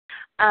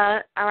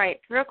All right,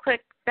 real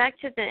quick, back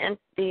to the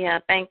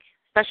bank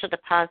special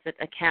deposit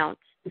account.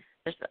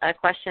 There's a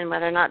question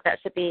whether or not that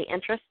should be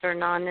interest or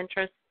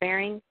non-interest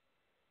bearing.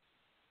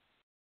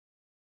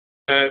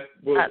 Yeah,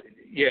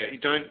 you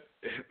don't.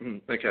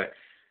 Okay.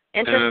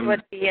 Interest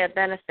would be a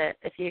benefit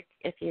if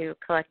you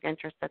collect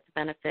interest. That's a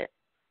benefit.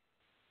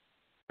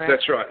 Right?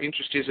 That's right.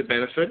 Interest is a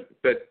benefit,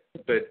 but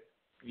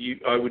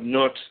I would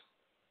not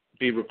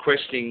be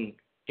requesting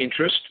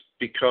interest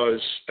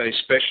because a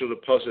special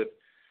deposit.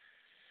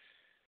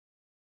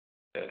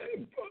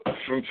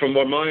 From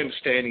what my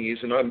understanding is,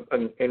 and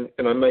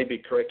I may be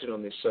corrected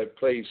on this, so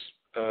please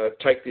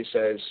take this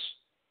as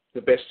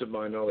the best of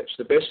my knowledge.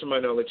 The best of my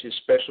knowledge is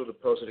special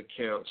deposit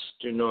accounts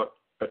do not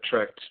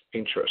attract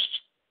interest.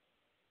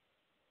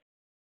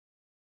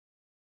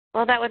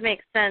 Well, that would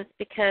make sense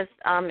because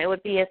it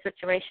would be a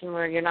situation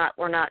where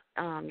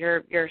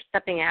you're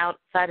stepping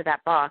outside of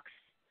that box,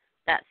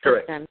 that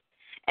system, Correct.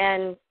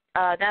 And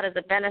that is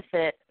a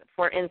benefit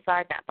for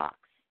inside that box.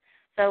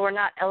 So we're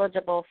not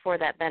eligible for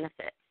that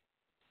benefit.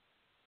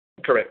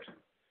 Correct.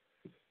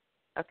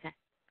 Okay.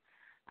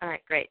 All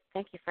right, great.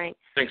 Thank you, Frank.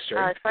 Thanks,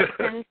 Jerry.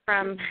 Question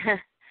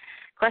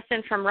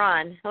from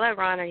Ron. Hello,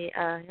 Ron. Are you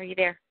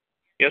there?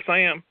 Yes, I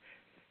am.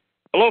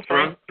 Hello,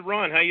 Frank.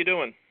 Ron, how you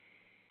doing?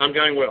 I'm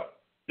going well.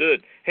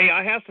 Good. Hey,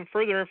 I have some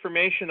further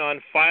information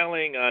on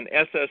filing on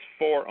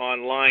SS4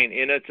 online,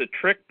 and it's a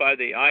trick by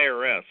the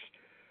IRS.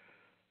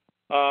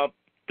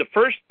 The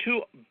first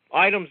two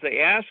items they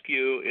ask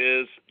you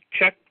is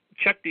check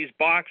these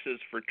boxes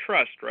for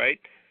trust, right?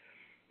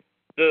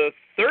 The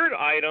third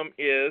item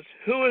is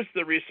who is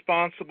the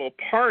responsible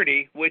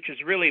party, which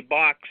is really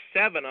box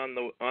 7 on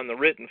the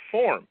written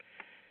form.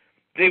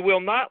 They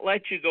will not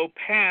let you go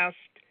past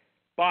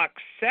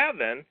box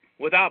 7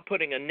 without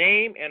putting a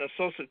name and a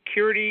Social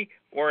Security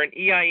or an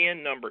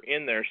EIN number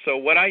in there. So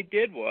what I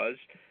did was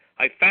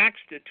I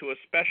faxed it to a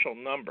special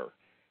number,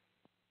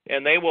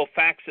 and they will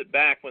fax it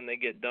back when they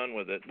get done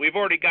with it. We've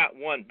already got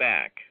one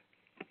back.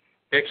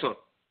 Excellent.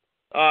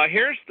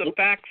 Here's the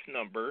fax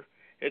number.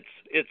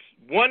 It's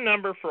one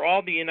number for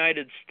all the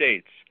United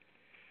States.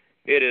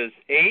 It is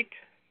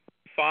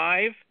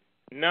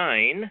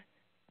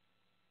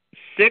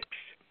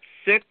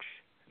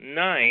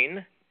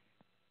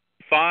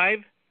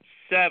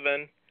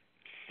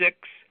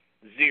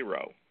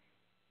 859-669-5760.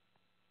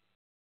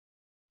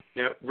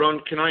 Now, Ron,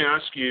 can I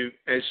ask you,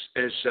 as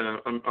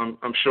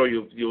I'm sure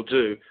you'll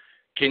do,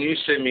 can you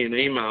send me an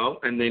email,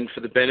 and then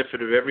for the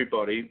benefit of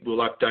everybody, we'll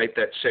update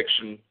that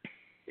section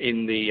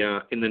in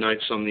the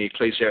notes on the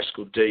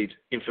ecclesiastical deed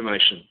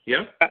information.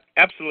 Yeah.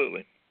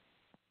 Absolutely.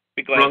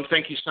 Be glad. Ron,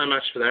 thank you so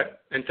much for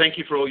that, and thank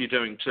you for all you're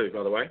doing too,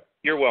 by the way.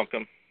 You're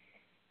welcome.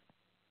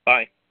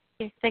 Bye.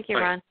 Thank you,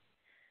 Bye. Ron.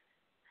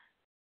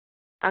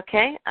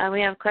 Okay,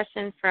 we have a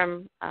question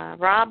from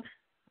Rob.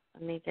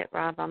 Let me get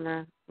Rob on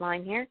the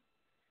line here.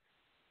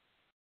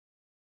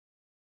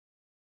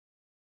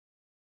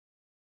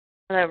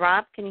 Hello,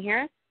 Rob. Can you hear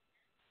us?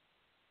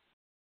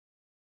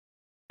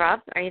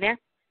 Rob, are you there?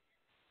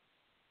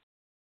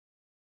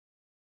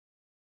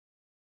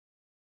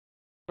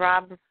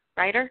 Rob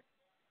Ryder?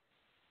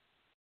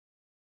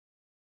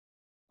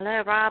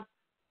 Hello, Rob.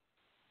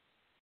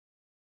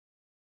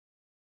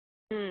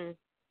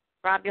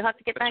 Rob, you'll have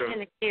to get back in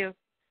the queue.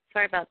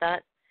 Sorry about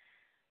that.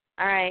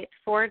 All right,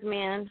 Ford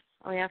Man.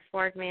 We have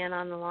Ford Man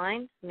on the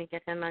line. Let me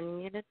get him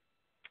unmuted.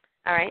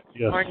 All right,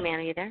 yes. Ford Man,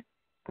 are you there?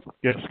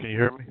 Yes, can you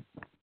hear me?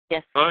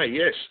 Yes. Hi,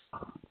 yes.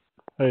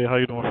 Hey, how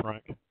you doing,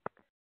 Frank?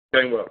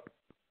 Going well.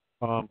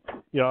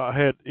 Yeah, I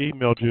had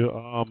emailed you,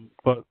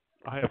 but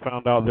I had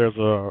found out there's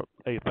a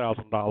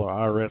 $8,000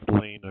 IRS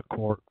lien in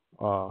court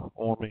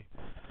on me,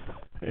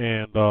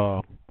 and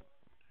I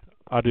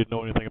didn't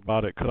know anything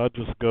about it. Could I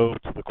just go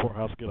to the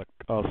courthouse, get a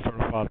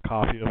certified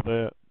copy of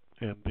that,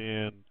 and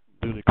then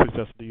do the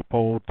ecclesiastical deed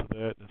poll to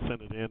that and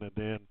send it in? And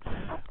then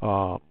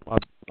I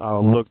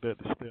looked at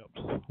the steps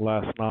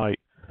last night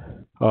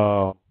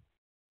on,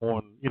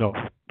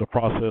 the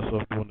process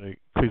of doing the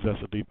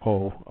ecclesiastical deed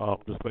poll.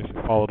 Just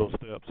basically follow those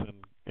steps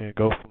and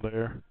go from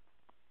there.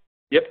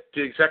 Yep,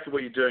 do exactly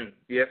what you're doing.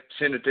 Yep,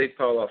 send a deed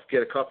poll off.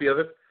 Get a copy of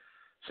it.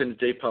 Send a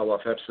deed poll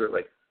off,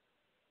 absolutely.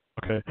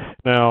 Okay.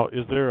 Now,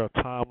 is there a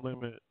time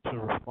limit to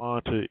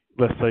respond to,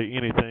 let's say,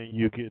 anything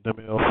you get in the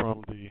mail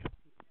from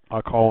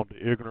I call them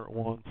the ignorant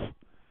ones?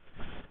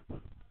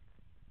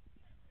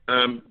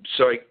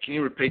 Sorry, can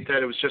you repeat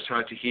that? It was just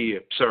hard to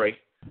hear. Sorry.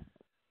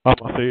 I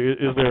say,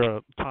 is there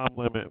a time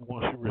limit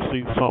once you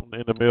receive something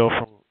in the mail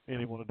from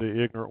any one of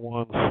the ignorant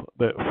ones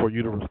that for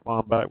you to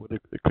respond back with the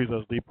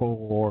ecclesiastical deed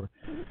poll, or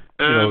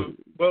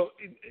Well,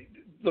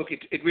 look,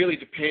 it really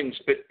depends.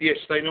 But yes,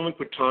 they normally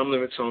put time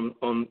limits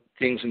on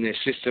things in their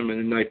system, and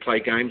then they play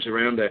games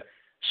around that.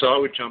 So I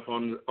would jump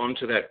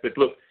onto that. But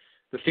look,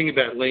 the thing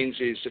about liens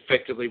is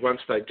effectively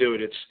once they do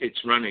it,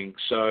 it's running.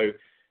 So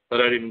they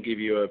don't even give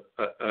you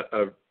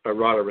a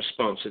right of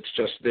response. It's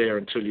just there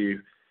until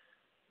you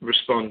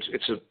respond.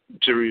 It's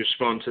to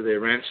respond to their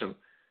ransom.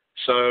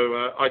 So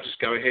I just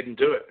go ahead and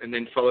do it, and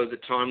then follow the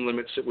time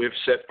limits that we've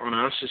set on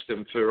our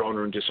system for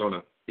honour and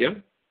dishonour. Yeah.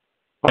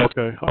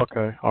 Okay.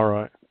 All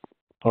right.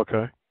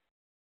 Okay.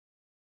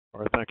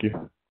 All right. Thank you.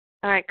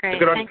 All right,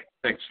 great.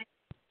 Thanks.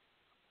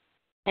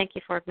 Thank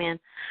you, Ford Man.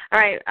 All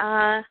right,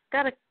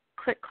 got a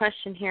quick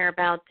question here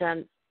about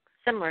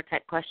similar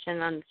type question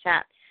on the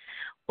chat.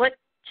 What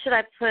should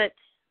I put?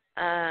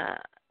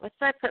 What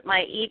should I put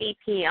my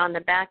EDP on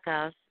the back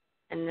of?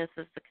 And this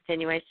is the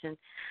continuation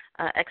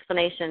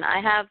explanation. I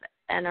have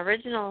an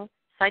original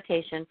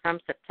citation from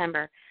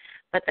September,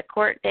 but the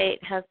court date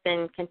has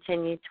been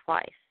continued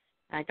twice.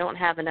 I don't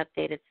have an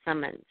updated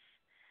summons.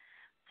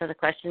 So the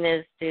question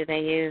is, do they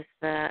use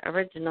the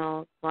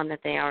original one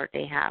that they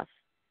already have?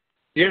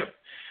 Yeah.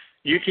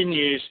 You can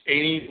use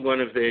any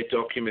one of their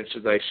documents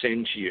that they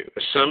send to you.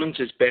 A summons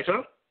is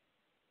better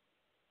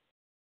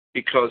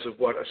because of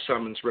what a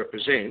summons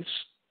represents,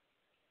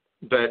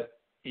 but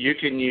you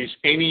can use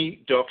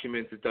any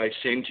document that they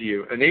send to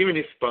you. And even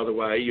if, by the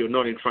way, you're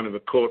not in front of a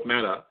court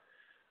matter,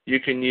 you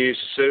can use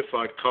a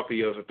certified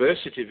copy of a birth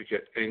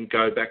certificate and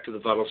go back to the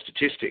vital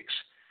statistics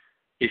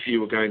if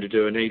you were going to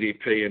do an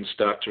EDP and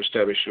start to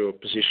establish your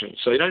position.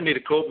 So you don't need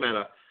a court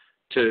matter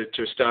to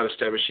start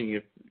establishing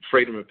your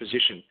freedom of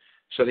position.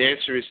 So the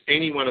answer is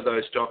any one of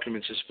those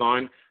documents is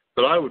fine,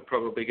 but I would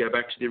probably go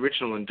back to the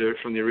original and do it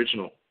from the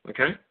original,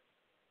 okay?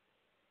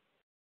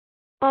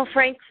 Well,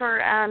 Frank, for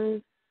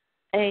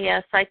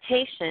a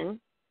citation,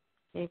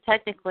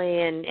 technically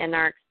in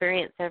our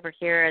experience over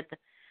here,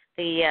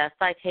 the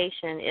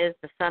citation is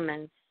the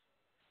summons.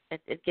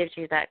 It gives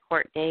you that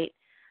court date.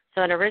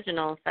 So an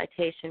original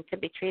citation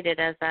could be treated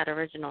as that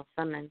original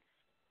summons.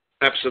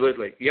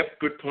 Absolutely. Yep,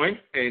 good point.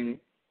 And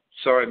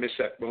sorry I missed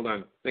that. Well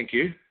done. Thank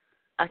you.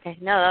 Okay.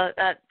 No,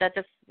 that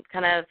just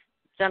kind of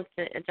jumped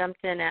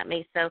in at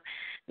me. So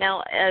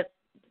now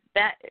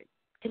that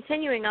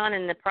continuing on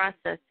in the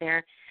process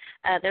there,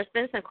 there's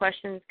been some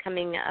questions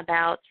coming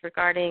about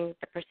regarding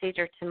the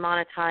procedure to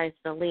monetize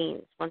the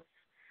liens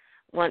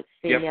once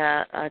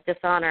the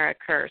dishonor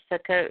occurs. So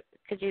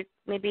could you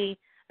maybe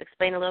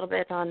explain a little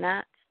bit on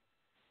that?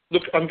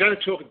 Look, I'm going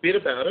to talk a bit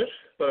about it,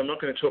 but I'm not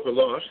going to talk a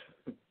lot.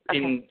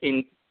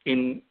 Okay.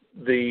 In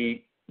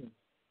the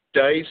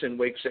days and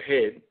weeks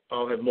ahead,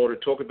 I'll have more to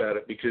talk about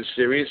it because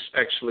there is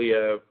actually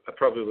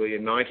probably a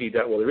 90-day,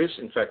 well, there is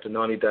in fact a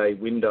 90-day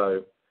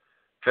window,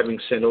 having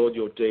sent all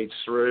your deeds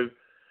through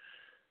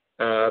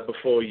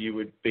before you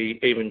would be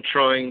even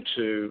trying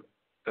to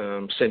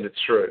send it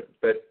through.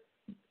 But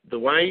the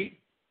way,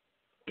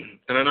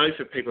 and I know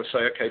for people say,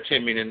 okay,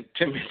 10 minutes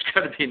is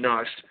going to be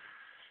nice,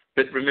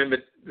 but remember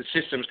the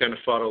system's going to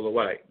fight all the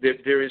way.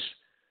 There is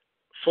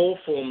 4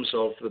 forms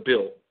of the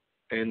bill,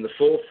 and the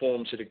 4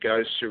 forms that it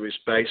goes through is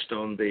based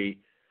on the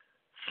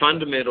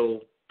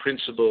fundamental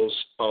principles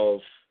of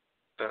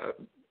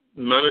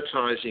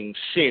monetizing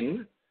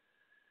sin,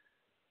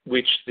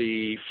 which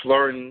the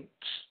Florentine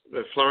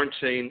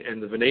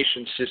and the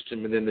Venetian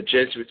system and then the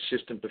Jesuit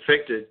system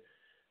perfected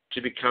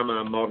to become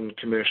our modern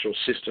commercial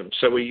system.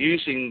 So we're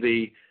using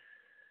the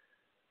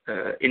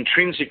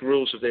intrinsic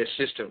rules of their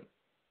system,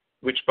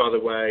 which, by the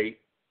way,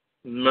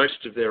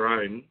 most of their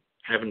own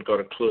haven't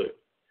got a clue.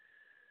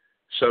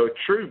 So a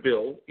true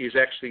bill is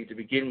actually, to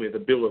begin with, a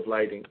bill of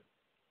lading,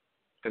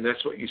 and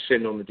that's what you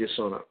send on the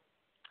dishonour.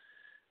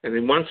 And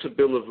then once a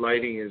bill of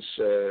lading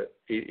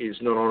is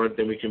not honoured,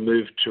 then we can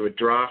move to a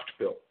draft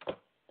bill,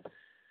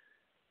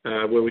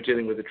 where we're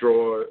dealing with a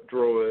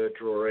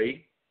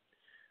drawee.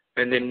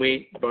 And then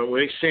when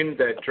we send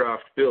that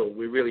draft bill,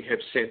 we really have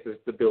sent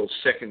the bill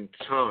second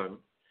time.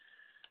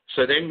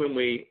 So then when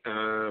we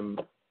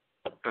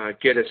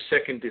get a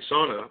second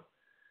dishonour,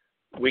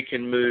 we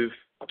can move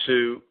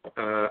to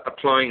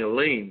applying a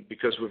lien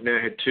because we've now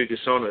had 2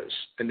 dishonours.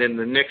 And then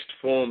the next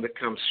form that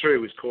comes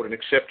through is called an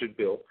accepted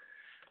bill.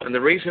 And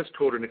the reason it's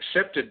called an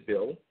accepted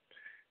bill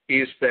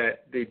is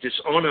that the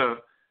dishonour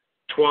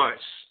twice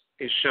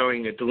is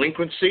showing a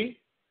delinquency,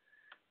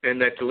 and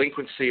that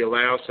delinquency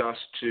allows us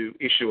to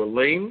issue a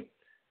lien,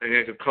 an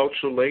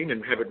agricultural lien,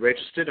 and have it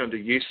registered under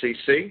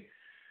UCC.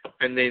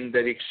 And then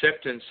that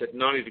acceptance at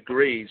 90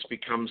 degrees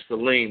becomes the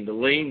lien. The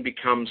lien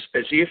becomes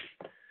as if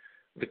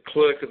the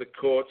clerk of the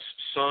courts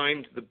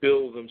signed the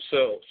bill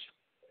themselves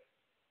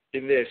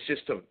in their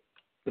system,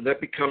 and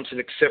that becomes an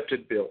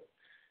accepted bill.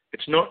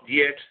 It's not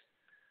yet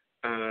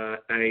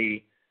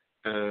a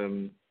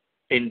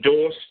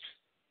endorsed,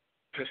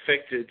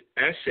 perfected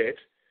asset,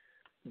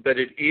 but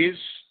it is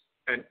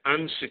an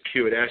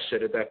unsecured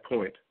asset at that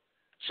point.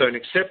 So an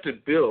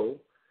accepted bill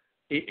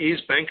is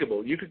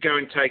bankable. You could go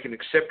and take an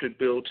accepted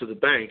bill to the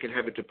bank and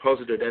have it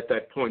deposited at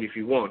that point if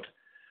you want.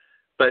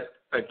 But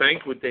a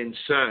bank would then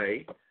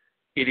say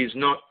it is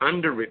not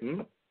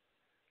underwritten,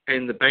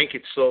 and the bank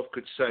itself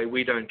could say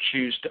we don't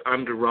choose to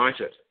underwrite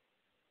it.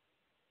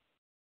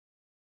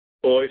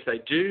 Or if they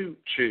do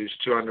choose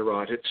to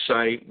underwrite it,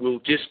 say we'll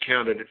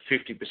discount it at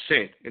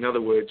 50%. In other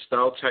words,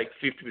 they'll take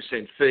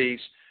 50% fees,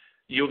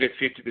 you'll get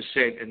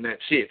 50%, and that's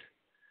it.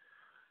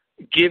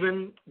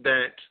 Given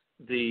that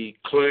the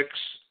clerks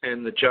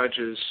and the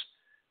judges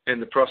and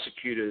the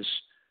prosecutors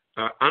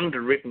are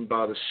underwritten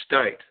by the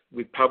state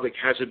with public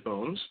hazard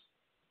bonds,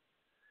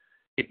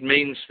 it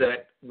means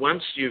that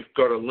once you've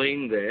got a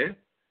lien there,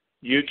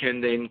 you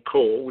can then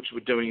call, which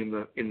we're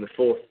doing in the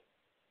fourth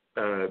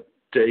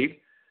deed,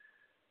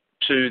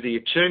 to the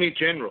Attorney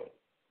General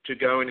to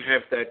go and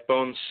have that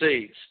bond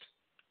seized.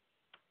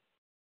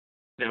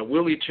 Now,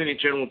 will the Attorney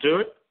General do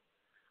it?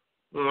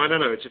 Well, I don't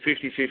know. It's a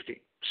 50-50.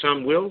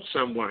 Some will,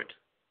 some won't.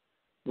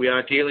 We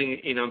are dealing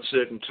in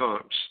uncertain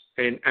times,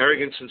 and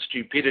arrogance and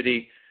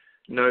stupidity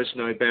knows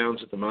no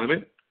bounds at the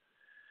moment.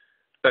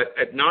 But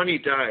at 90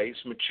 days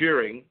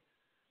maturing,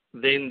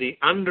 then the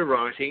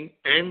underwriting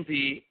and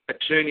the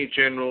Attorney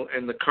General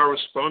and the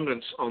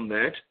correspondence on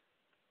that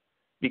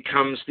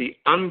becomes the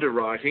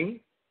underwriting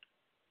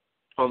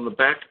on the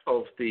back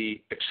of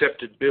the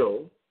accepted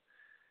bill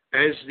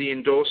as the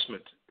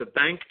endorsement. The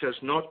bank does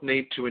not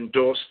need to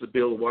endorse the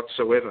bill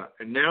whatsoever.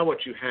 And now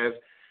what you have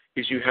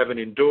is you have an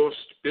endorsed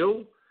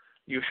bill.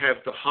 You have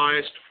the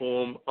highest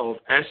form of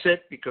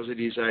asset because it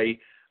is a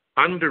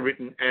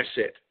underwritten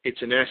asset.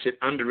 It's an asset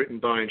underwritten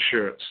by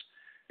insurance.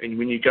 And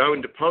when you go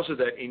and deposit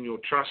that in your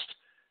trust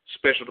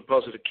special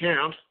deposit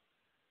account,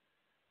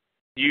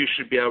 you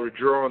should be able to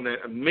draw on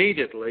that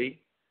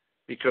immediately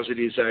because it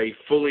is a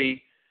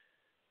fully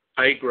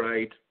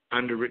A-grade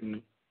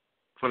underwritten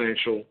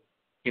financial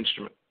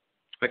instrument.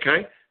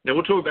 Okay? Now,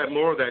 we'll talk about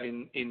more of that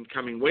in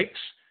coming weeks.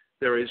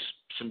 There is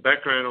some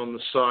background on the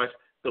site.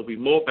 There'll be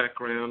more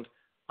background.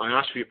 I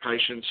ask for your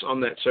patience on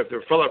that. So if there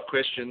are follow-up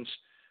questions,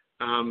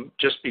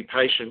 just be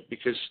patient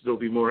because there'll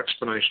be more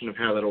explanation of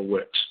how that all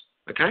works.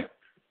 Okay?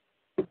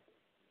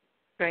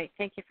 Great.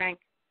 Thank you, Frank.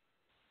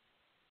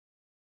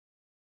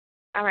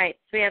 All right.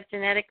 So we have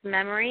genetic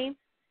memory.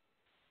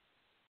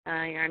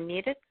 You're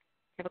unmuted.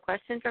 You have a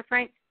question for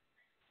Frank?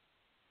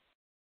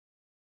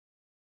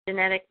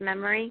 Genetic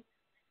memory.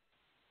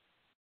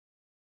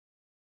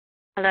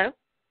 Hello?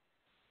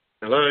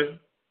 Hello?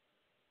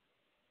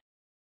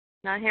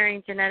 Not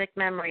hearing genetic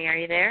memory. Are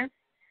you there?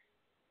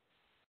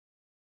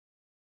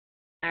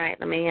 All right.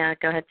 Let me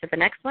go ahead to the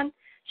next one.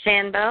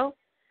 Shanbo.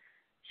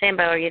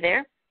 Shanbo, are you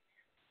there?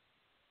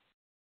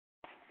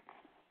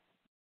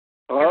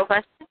 Hello?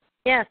 Question?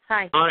 Yes.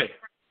 Hi. Hi.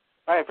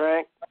 Hi,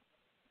 Frank.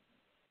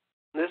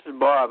 This is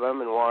Bob.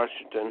 I'm in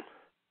Washington.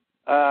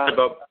 Hi,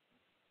 Bob.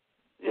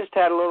 Just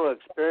had a little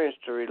experience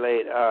to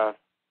relate.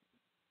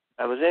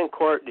 I was in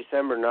court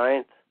December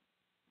 9th,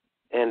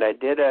 and I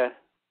did a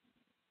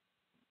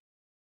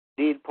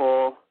deed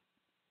poll.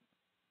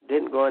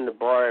 Didn't go in the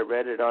bar. I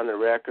read it on the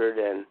record,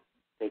 and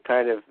they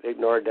kind of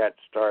ignored that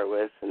to start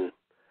with. And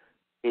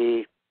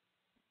he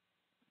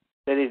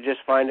said he'd just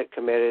find it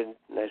committed.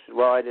 And I said,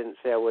 well, I didn't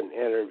say I wouldn't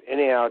enter.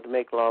 Anyhow, to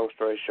make a long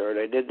story short,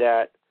 I did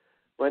that,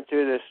 went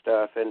through this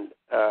stuff, and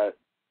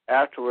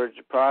afterwards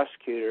the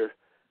prosecutor,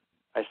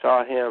 I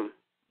saw him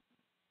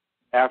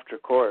after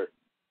court,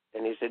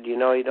 and he said, you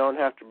know, you don't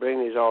have to bring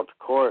these all to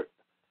court,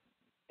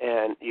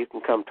 and you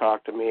can come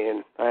talk to me,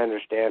 and I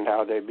understand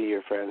how they be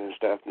your friend and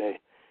stuff. And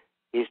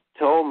he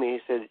told me, he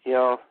said, you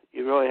know,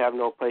 you really have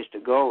no place to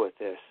go with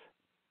this.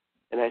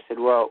 And I said,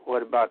 well,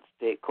 what about the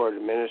state court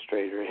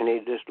administrator? And he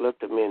just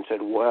looked at me and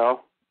said,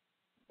 well,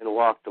 and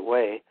walked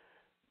away.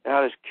 And I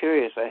was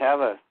curious. I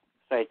have a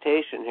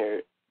citation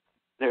here.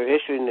 They're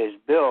issuing these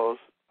bills,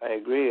 I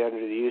agree, under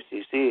the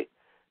UCC. It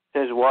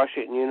says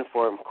Washington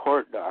Uniform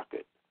Court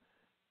Docket.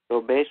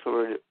 So basically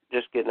we're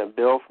just getting a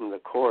bill from the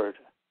court,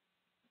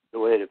 the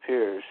way it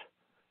appears.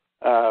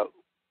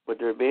 Would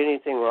there be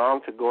anything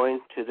wrong to going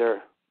to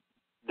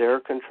their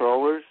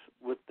controllers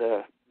with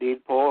the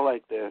deed poll,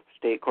 like the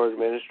state court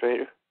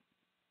administrator?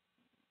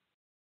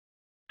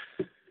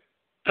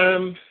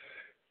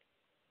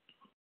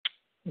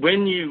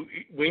 When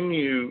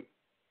you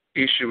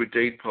issue a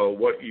deed poll,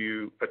 what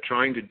you are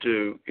trying to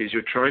do is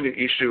you're trying to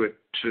issue it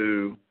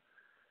to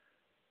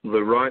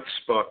the right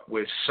spot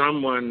where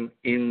someone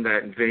in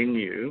that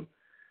venue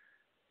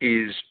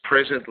is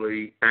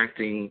presently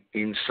acting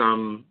in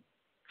some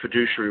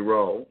fiduciary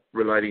role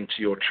relating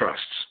to your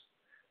trusts.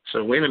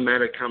 So when a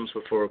matter comes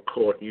before a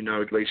court, you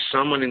know at least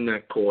someone in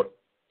that court,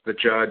 the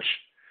judge,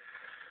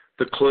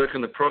 the clerk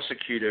and the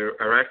prosecutor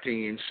are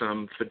acting in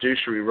some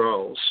fiduciary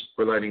roles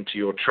relating to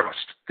your trust,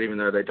 even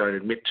though they don't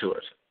admit to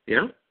it.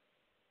 Yeah?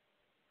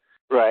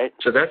 Right.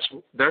 So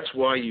that's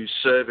why you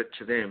serve it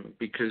to them,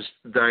 because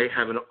they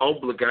have an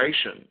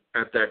obligation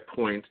at that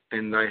point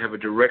and they have a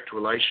direct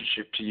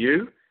relationship to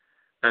you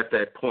at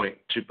that point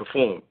to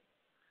perform,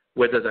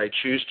 whether they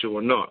choose to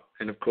or not.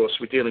 And, of course,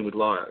 we're dealing with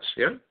liars,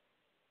 yeah?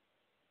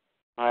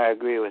 I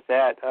agree with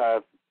that.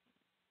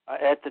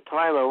 At the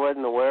time, I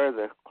wasn't aware of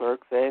the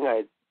clerk thing.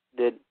 I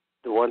did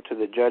the one to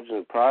the judge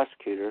and the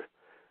prosecutor.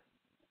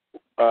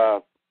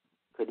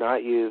 Could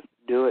not you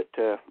do it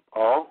to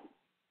all?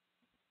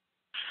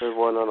 Serve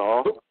one on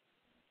all?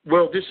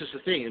 Well, this is the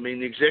thing. I mean,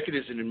 the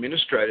executives and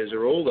administrators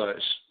are all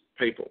those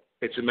people.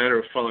 It's a matter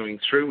of following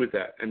through with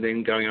that and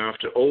then going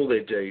after all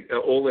their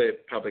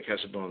public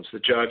hazard bonds, the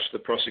judge, the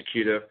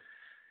prosecutor,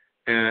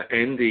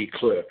 and the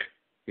clerk.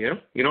 Yeah?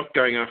 You're not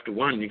going after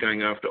one, you're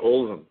going after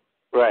all of them.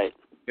 Right.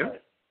 Yeah?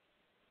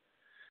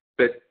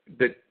 But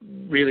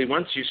really,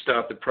 once you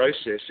start the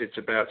process, it's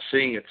about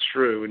seeing it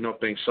through and not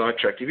being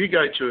sidetracked. If you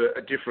go to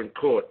a different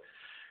court,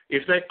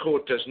 if that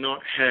court does not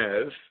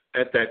have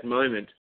at that moment.